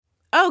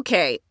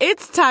Okay,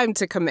 it's time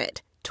to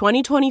commit.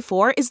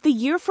 2024 is the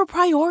year for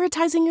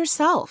prioritizing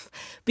yourself.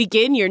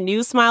 Begin your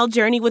new smile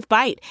journey with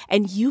Byte,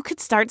 and you could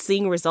start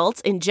seeing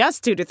results in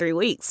just 2 to 3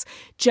 weeks.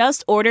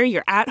 Just order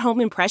your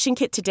at-home impression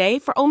kit today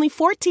for only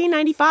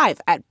 $14.95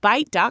 at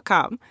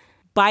Byte.com.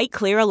 Byte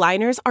Clear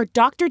aligners are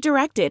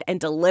doctor-directed and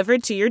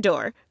delivered to your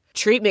door.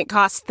 Treatment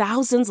costs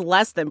thousands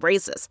less than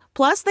braces.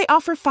 Plus, they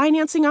offer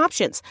financing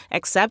options,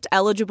 accept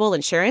eligible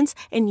insurance,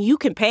 and you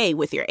can pay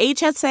with your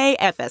HSA,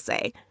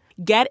 FSA.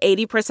 Get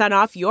 80%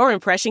 off your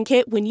impression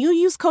kit when you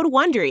use code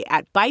WONDERY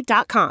at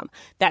Byte.com.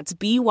 That's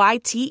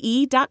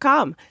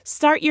BYTE.com.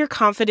 Start your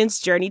confidence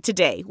journey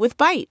today with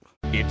Byte.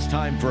 It's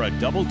time for a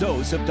double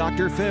dose of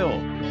Dr. Phil.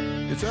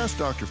 It's Ask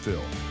Dr.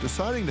 Phil.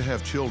 Deciding to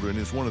have children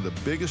is one of the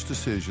biggest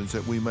decisions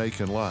that we make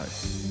in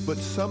life. But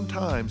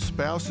sometimes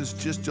spouses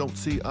just don't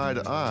see eye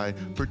to eye,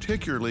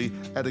 particularly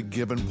at a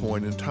given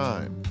point in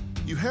time.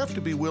 You have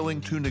to be willing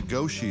to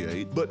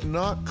negotiate, but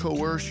not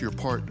coerce your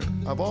partner.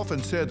 I've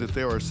often said that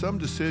there are some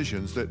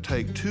decisions that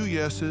take 2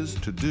 yeses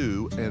to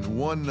do and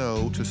 1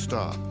 no to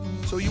stop.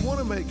 So you want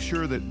to make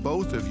sure that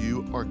both of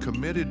you are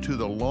committed to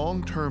the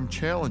long-term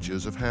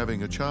challenges of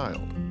having a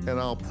child. And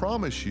I'll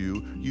promise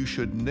you, you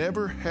should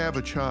never have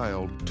a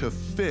child to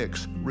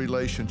fix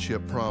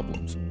relationship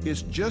problems.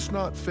 It's just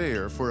not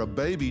fair for a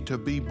baby to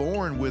be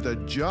born with a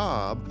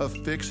job of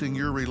fixing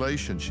your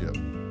relationship.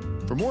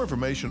 For more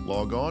information,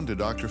 log on to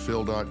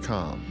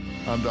drphil.com.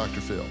 I'm Dr.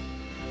 Phil.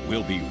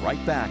 We'll be right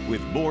back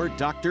with more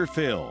Dr.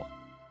 Phil.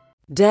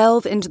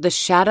 Delve into the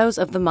shadows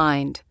of the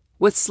mind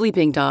with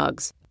Sleeping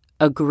Dogs,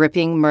 a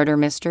gripping murder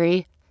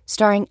mystery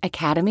starring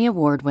Academy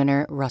Award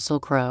winner Russell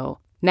Crowe.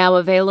 Now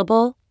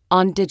available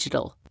on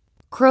digital.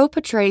 Crowe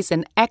portrays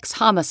an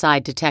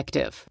ex-homicide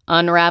detective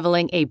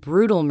unraveling a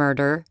brutal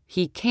murder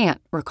he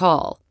can't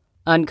recall.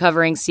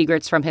 Uncovering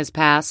secrets from his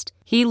past,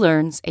 he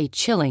learns a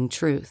chilling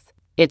truth.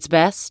 It's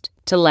best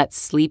to let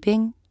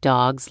sleeping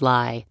dogs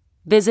lie.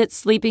 Visit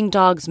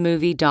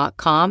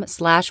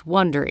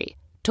sleepingdogsmovie.com/Wondery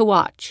to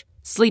watch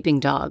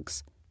Sleeping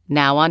Dogs,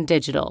 now on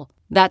digital.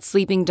 That's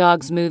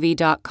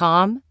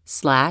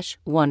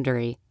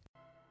sleepingdogsmovie.com/Wondery.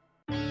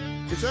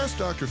 It's Ask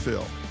Dr.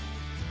 Phil.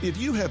 If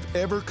you have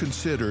ever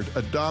considered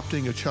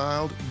adopting a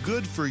child,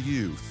 good for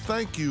you.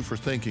 Thank you for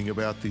thinking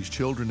about these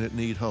children that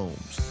need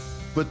homes.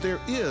 But there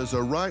is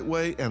a right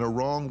way and a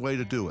wrong way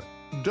to do it.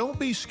 Don't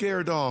be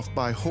scared off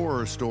by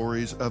horror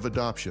stories of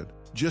adoption.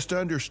 Just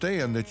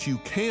understand that you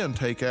can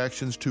take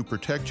actions to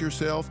protect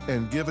yourself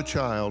and give a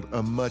child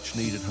a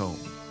much-needed home.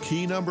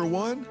 Key number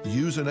 1,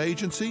 use an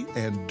agency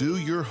and do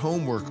your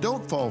homework.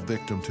 Don't fall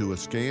victim to a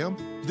scam.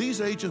 These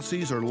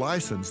agencies are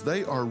licensed,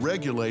 they are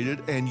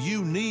regulated, and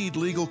you need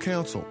legal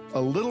counsel.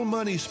 A little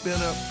money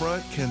spent up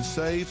front can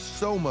save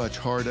so much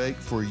heartache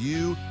for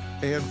you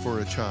and for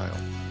a child.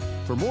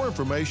 For more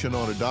information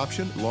on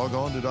adoption, log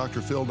on to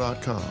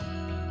drphil.com.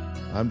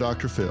 I'm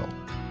Dr. Phil.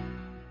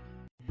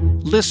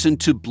 Listen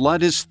to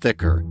Blood is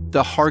Thicker,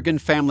 The Hargan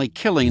Family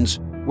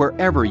Killings,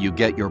 wherever you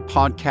get your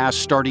podcast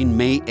starting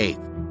May 8th.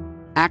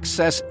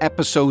 Access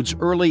episodes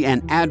early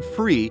and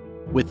ad-free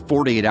with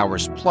 48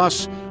 Hours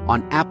Plus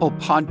on Apple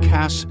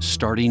Podcasts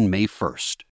starting May 1st.